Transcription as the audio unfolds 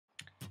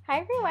Hi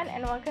everyone,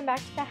 and welcome back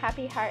to the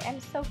Happy Heart. I'm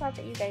so glad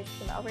that you guys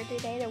came over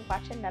today to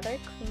watch another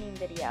cleaning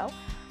video.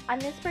 On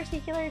this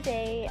particular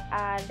day,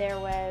 there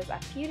was a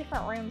few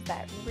different rooms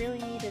that really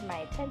needed my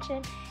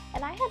attention,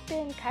 and I had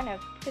been kind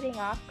of putting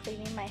off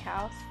cleaning my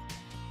house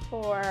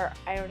for,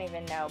 I don't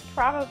even know,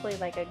 probably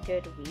like a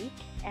good week,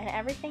 and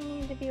everything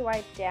needed to be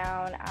wiped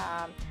down.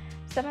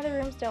 Some of the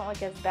rooms don't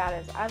look as bad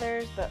as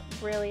others, but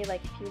really,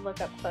 like, if you look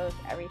up close,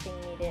 everything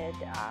needed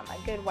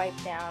a good wipe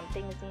down.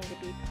 Things need to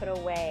be put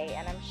away,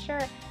 and I'm sure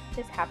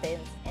this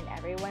happens in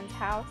everyone's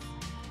house.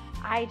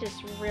 I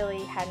just really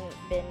hadn't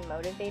been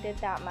motivated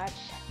that much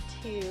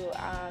to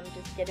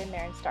just get in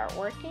there and start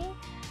working.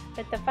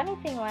 But the funny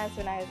thing was,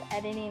 when I was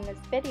editing this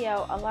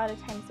video, a lot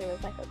of times there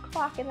was like a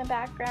clock in the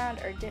background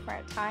or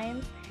different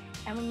times,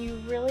 and when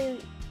you really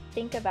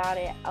think about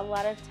it, a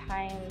lot of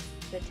times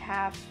the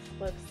tasks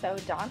look so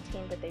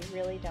daunting, but they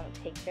really don't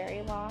take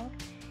very long.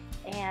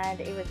 And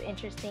it was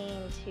interesting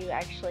to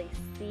actually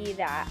see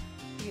that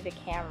through the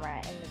camera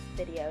in this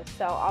video.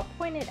 So I'll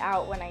point it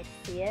out when I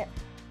see it,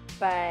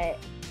 but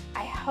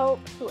I hope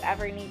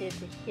whoever needed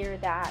to hear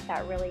that,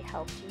 that really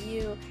helped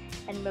you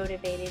and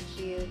motivated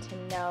you to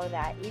know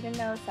that even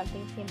though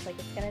something seems like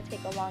it's going to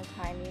take a long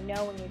time, you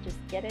know, when you just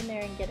get in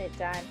there and get it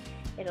done,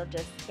 it'll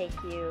just take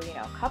you,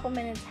 a couple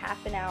minutes,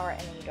 half an hour, and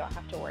then you don't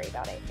have to worry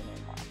about it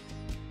anymore.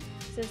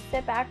 So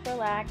sit back,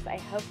 relax. I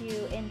hope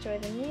you enjoy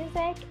the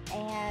music,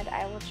 and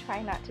I will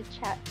try not to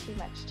chat too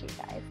much to you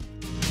guys.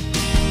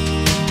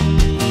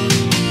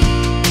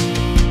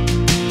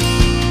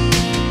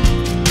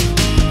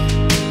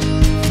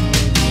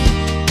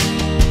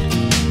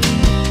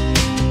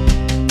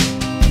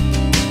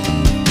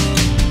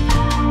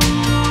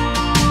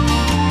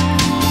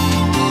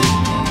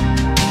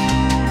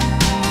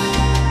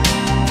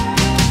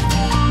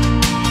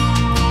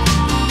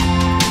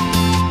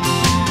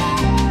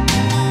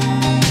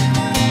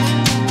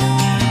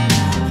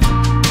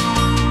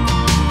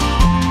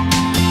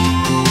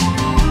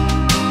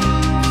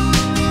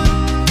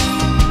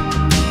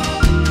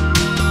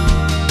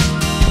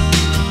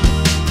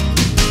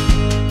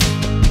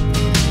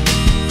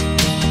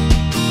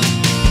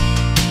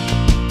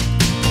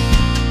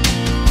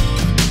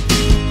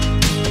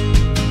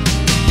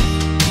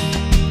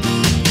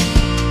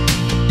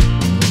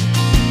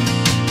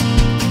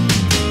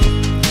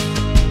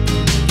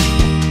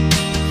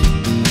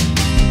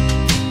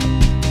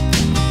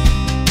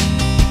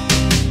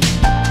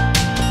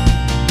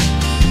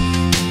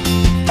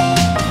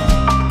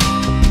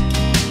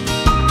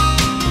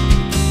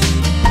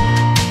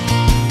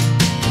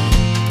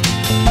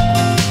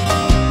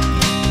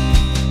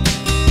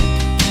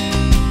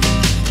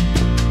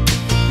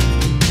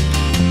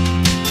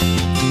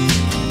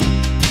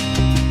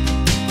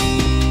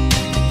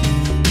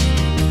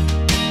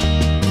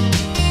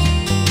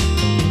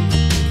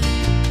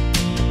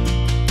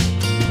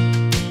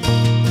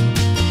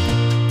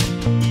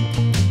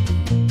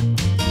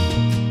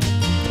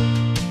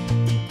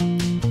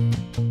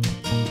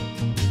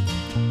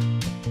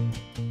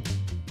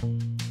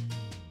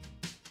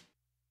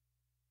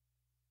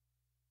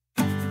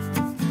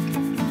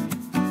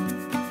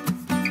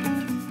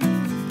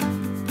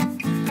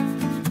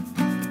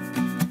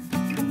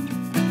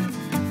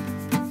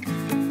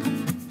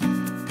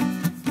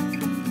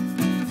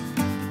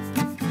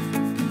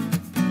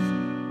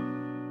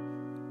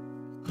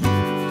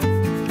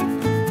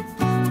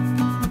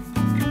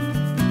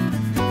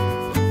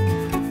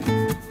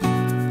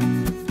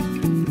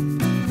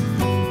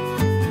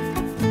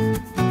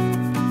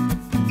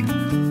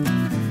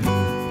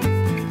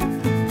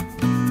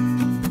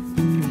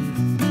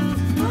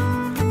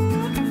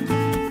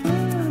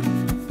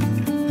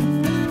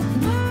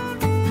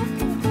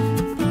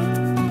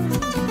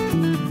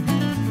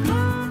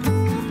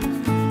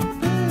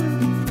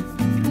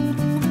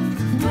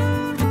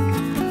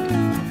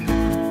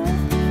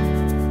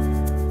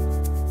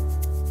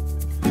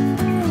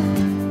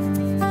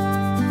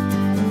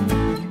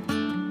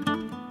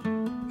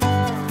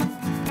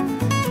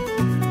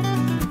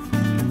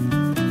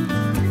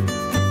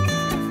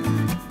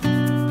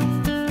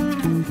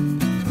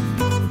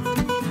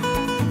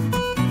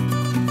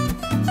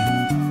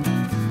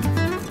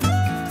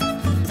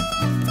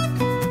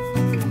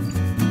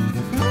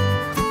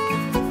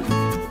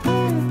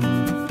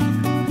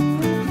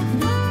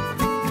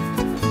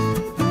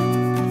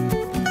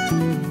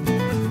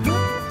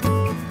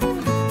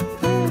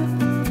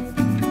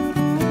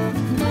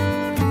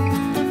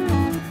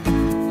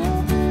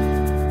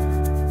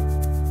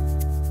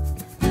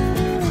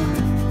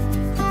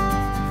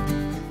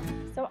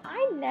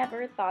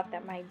 Thought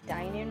that my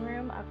dining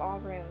room of all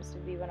rooms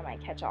would be one of my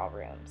catch-all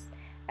rooms.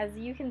 As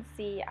you can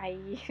see, I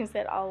use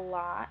it a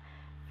lot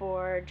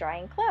for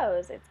drying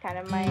clothes. It's kind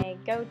of my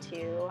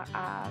go-to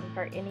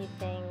for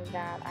anything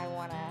that I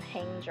want to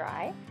hang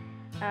dry.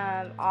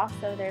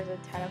 Also, there's a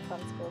ton of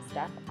homeschool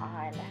stuff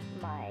on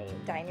my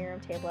dining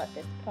room table at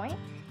this point.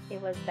 It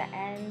was the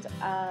end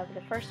of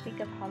the first week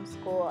of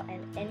homeschool,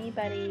 and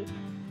anybody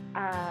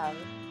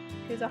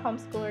who's a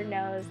homeschooler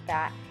knows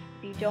that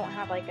you don't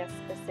have like a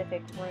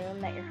specific room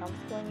that you're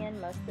homeschooling in,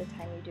 most of the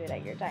time you do it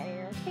at your dining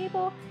room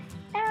table,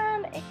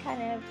 and it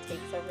kind of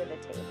takes over the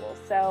table.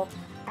 So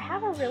I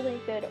have a really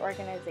good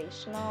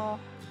organizational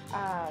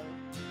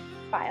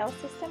file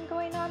system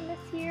going on this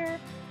year,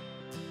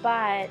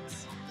 but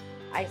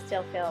I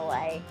still feel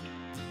like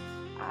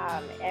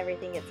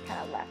everything gets kind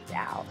of left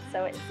out.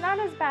 So it's not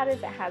as bad as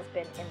it has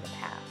been in the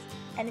past.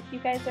 And if you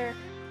guys are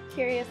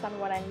curious on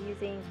what I'm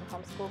using for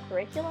homeschool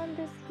curriculum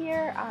this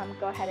year,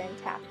 go ahead and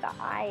tap the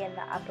I in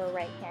the upper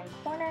right hand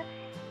corner,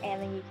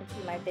 and then you can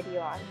see my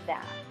video on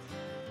that.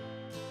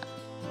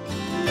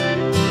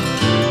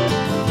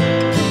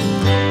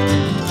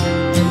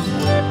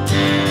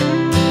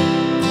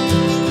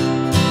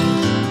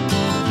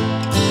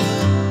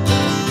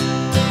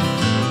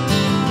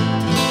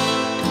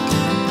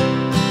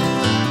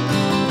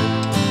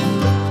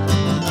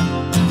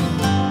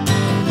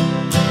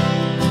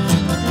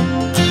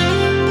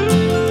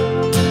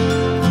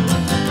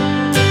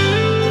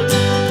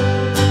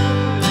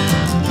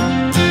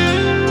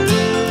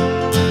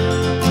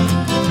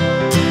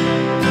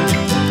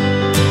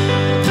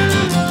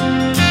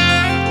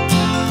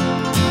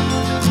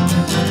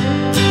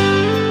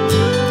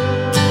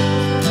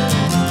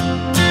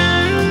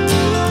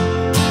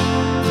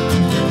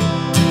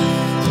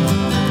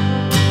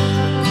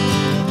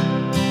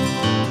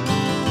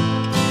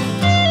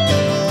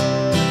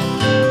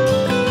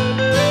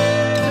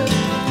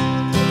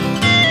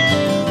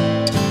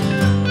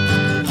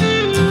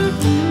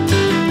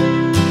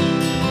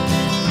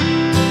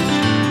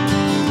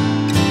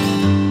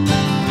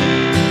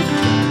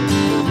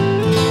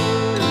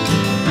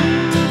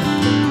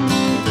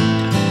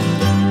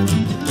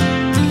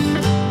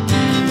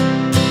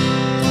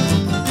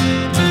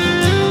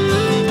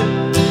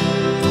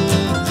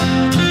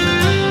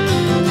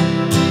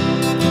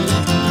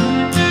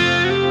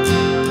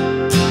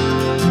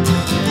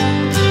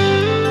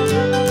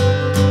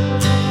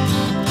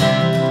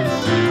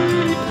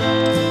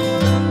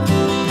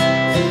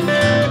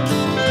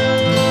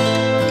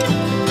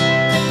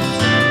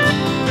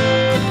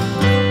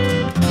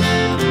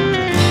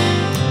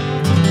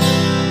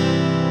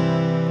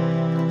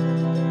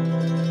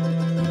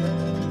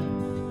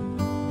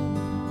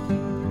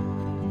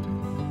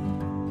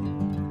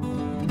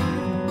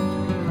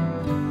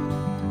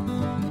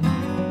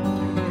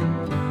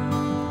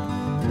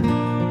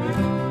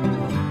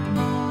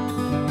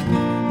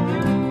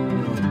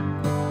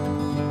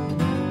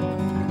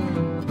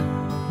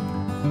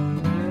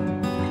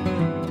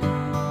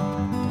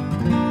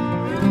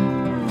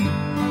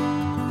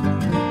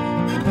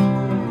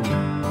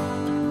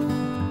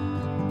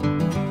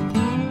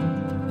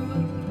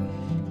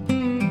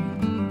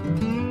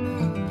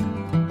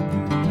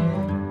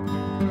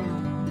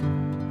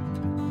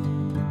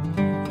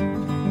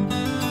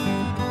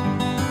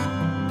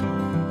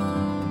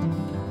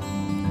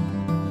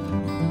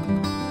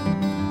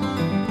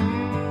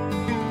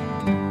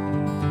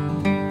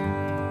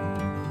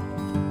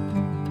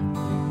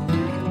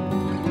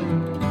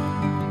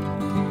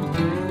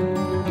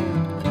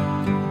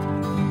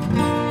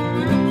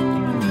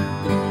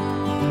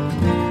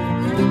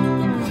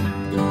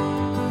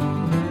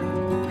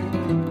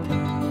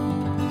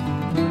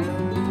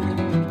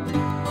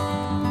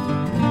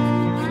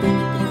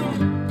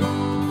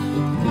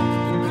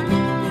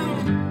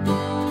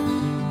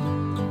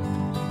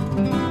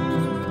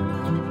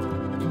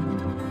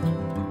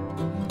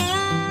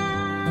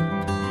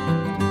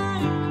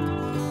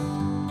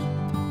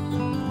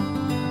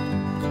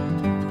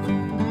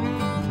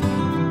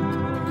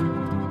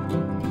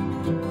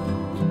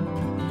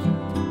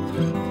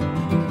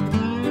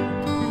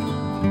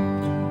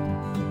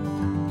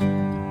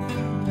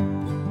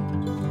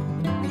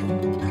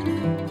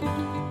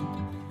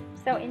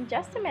 So in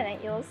just a minute,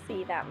 you'll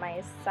see that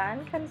my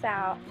son comes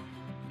out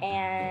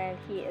and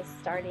he is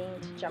starting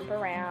to jump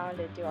around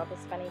and do all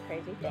these funny,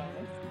 crazy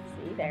things.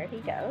 See, there he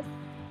goes.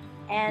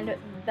 And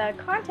the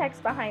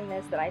context behind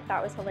this that I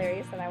thought was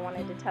hilarious and I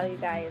wanted to tell you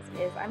guys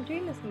is I'm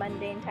doing this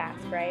mundane task,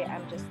 right?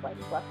 I'm just like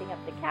fluffing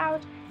up the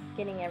couch,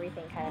 getting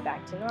everything kind of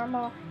back to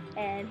normal,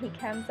 and he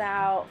comes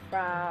out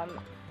from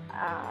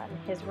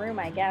his room,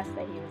 I guess,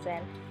 that he was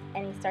in,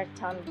 and he starts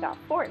telling me about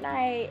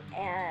Fortnite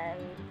and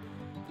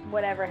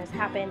whatever has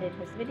happened in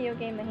his video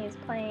game that he's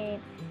playing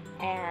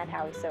and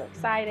how he's so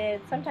excited.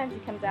 Sometimes he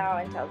comes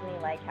out and tells me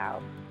like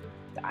how,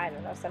 I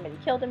don't know, somebody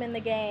killed him in the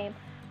game,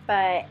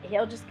 but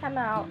he'll just come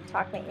out,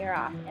 talk my ear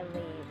off, and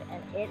leave,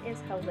 and it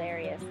is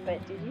hilarious.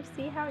 But did you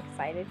see how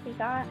excited he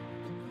got?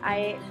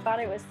 I thought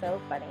it was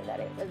so funny that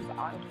it was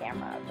on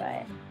camera,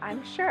 but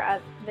I'm sure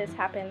this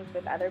happens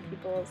with other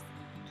people's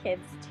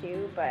kids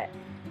too, but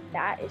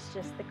that is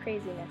just the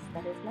craziness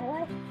that is my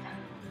life.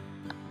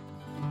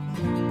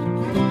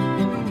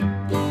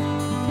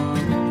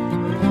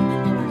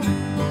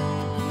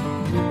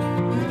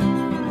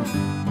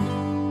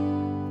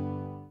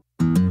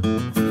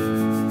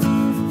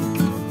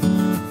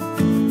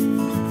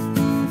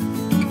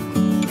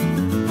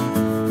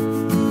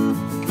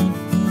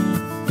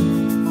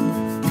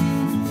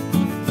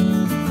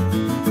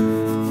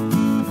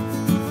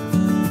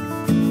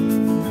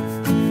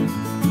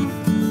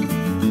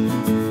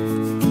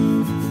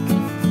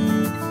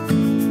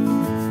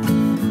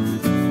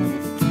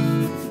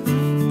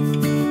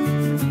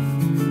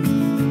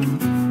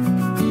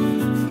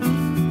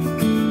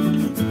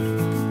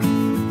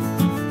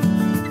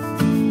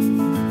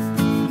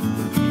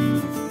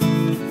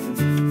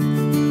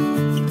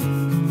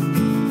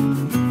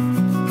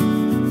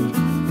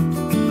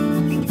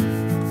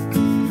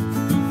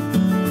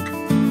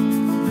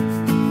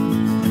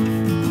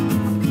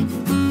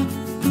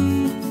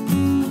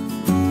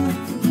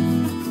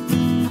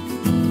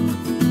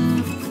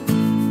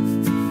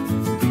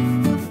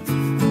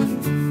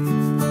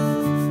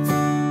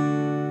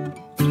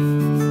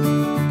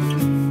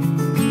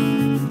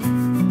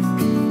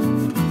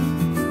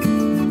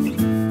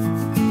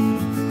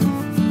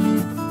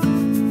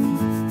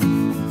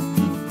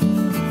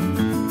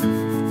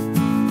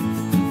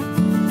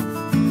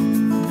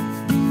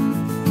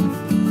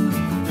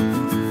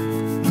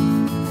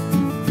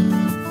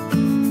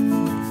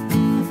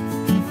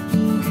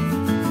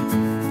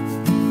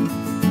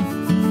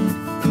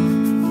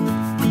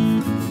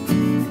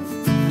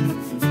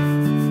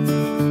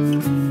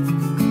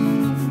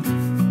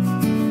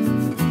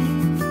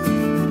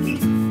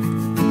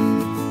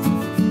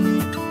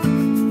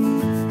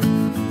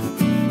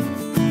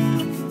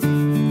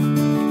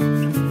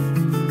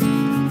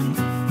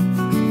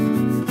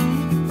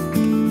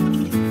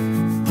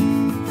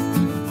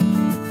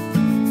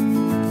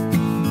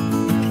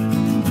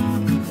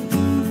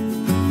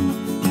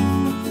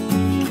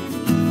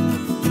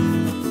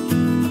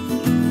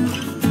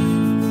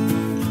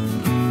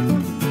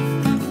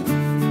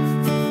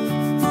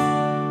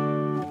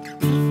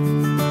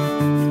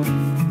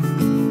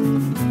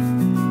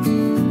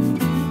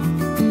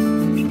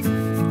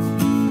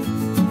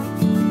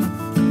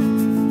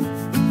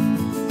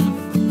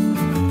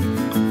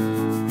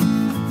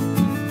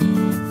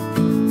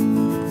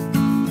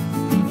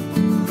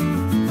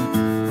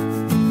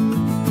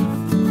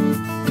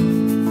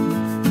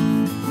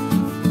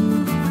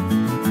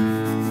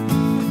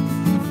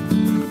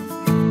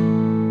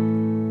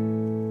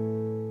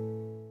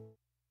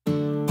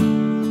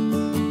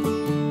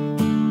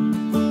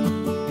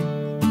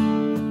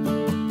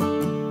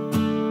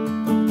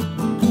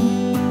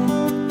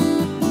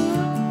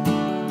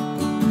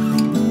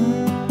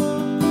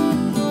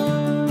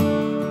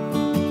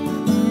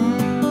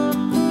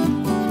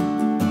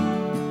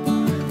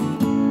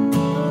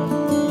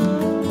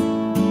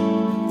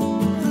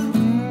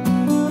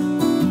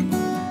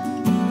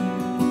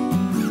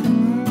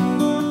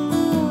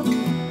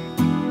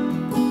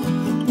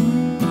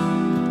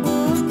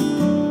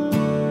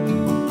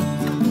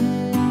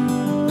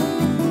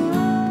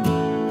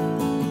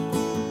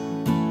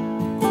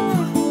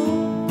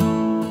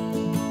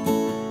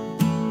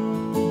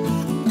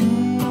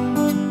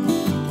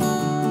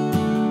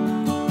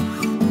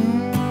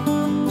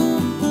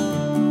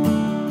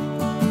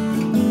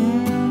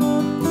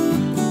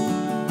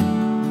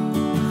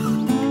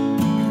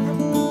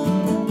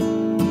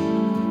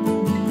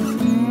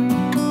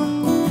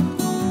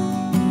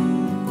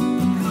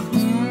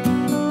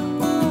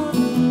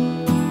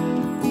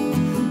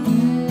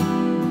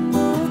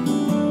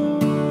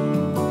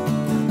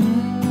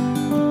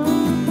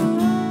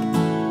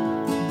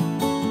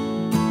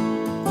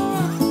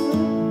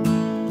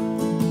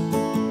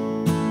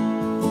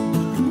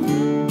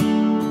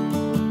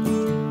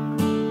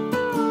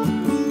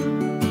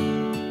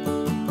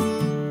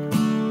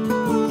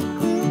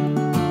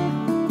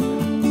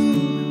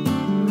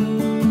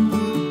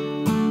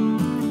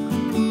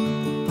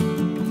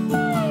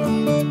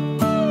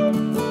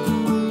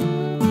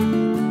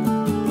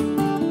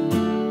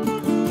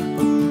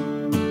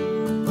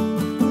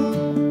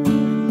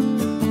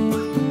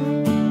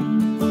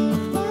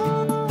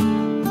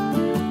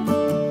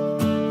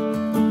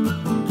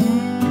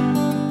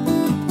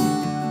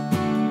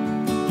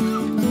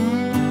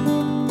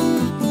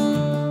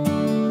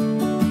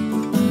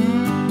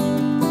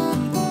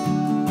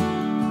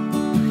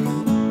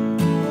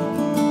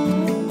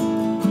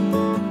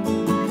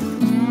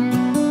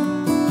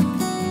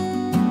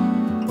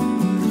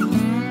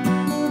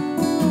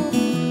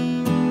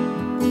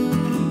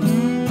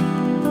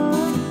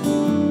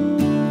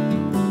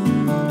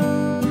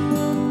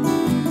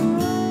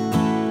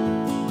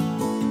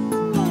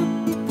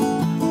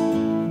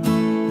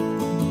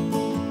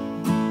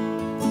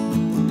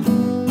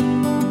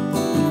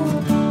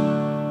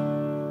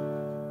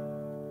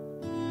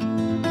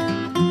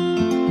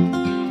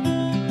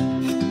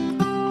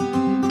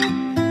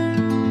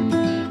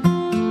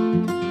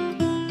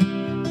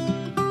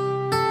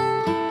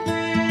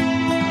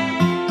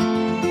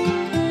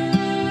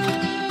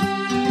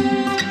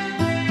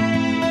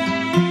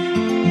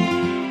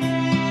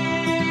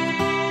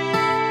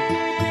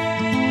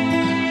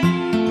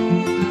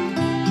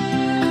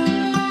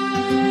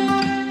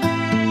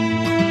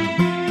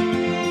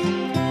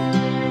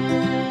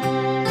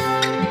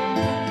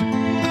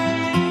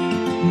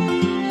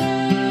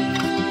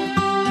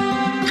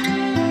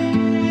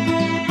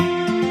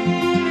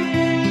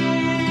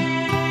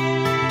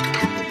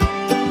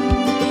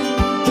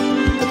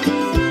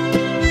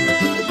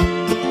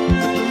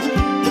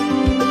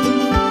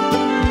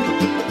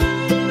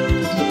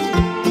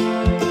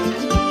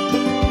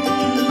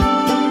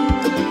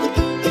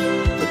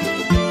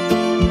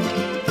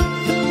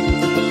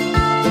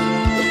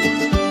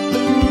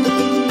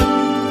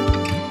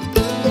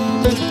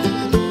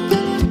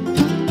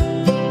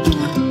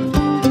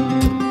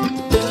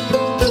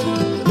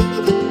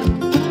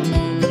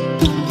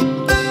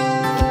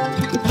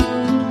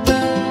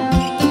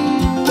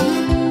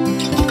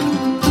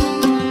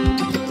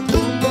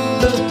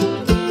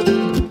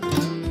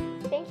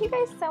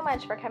 so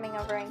much for coming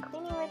over and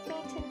cleaning with me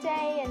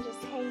today and just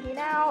hanging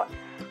out.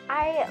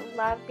 I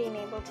love being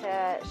able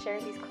to share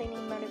these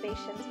cleaning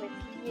motivations with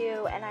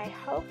you, and I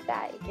hope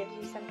that it gives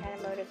you some kind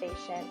of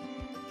motivation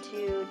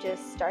to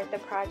just start the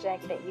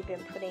project that you've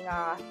been putting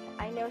off.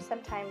 I know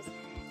sometimes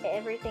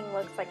everything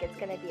looks like it's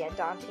going to be a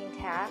daunting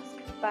task,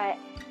 but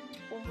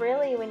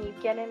really when you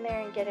get in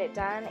there and get it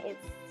done,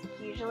 it's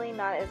usually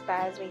not as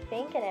bad as we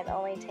think, and it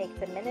only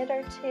takes a minute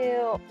or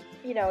two.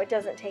 You know, it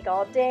doesn't take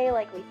all day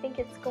like we think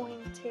it's going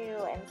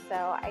to, and so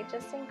I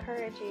just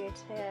encourage you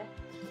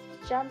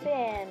to jump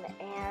in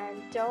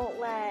and don't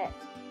let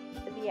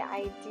the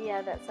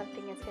idea that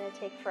something is going to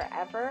take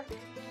forever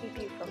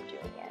keep you from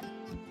doing it.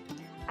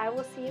 I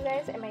will see you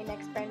guys in my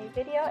next brand new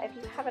video. If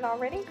you haven't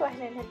already, go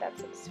ahead and hit that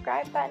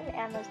subscribe button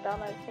and those bell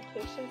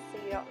notifications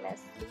so you don't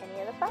miss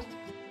any of the fun.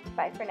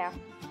 Bye for now.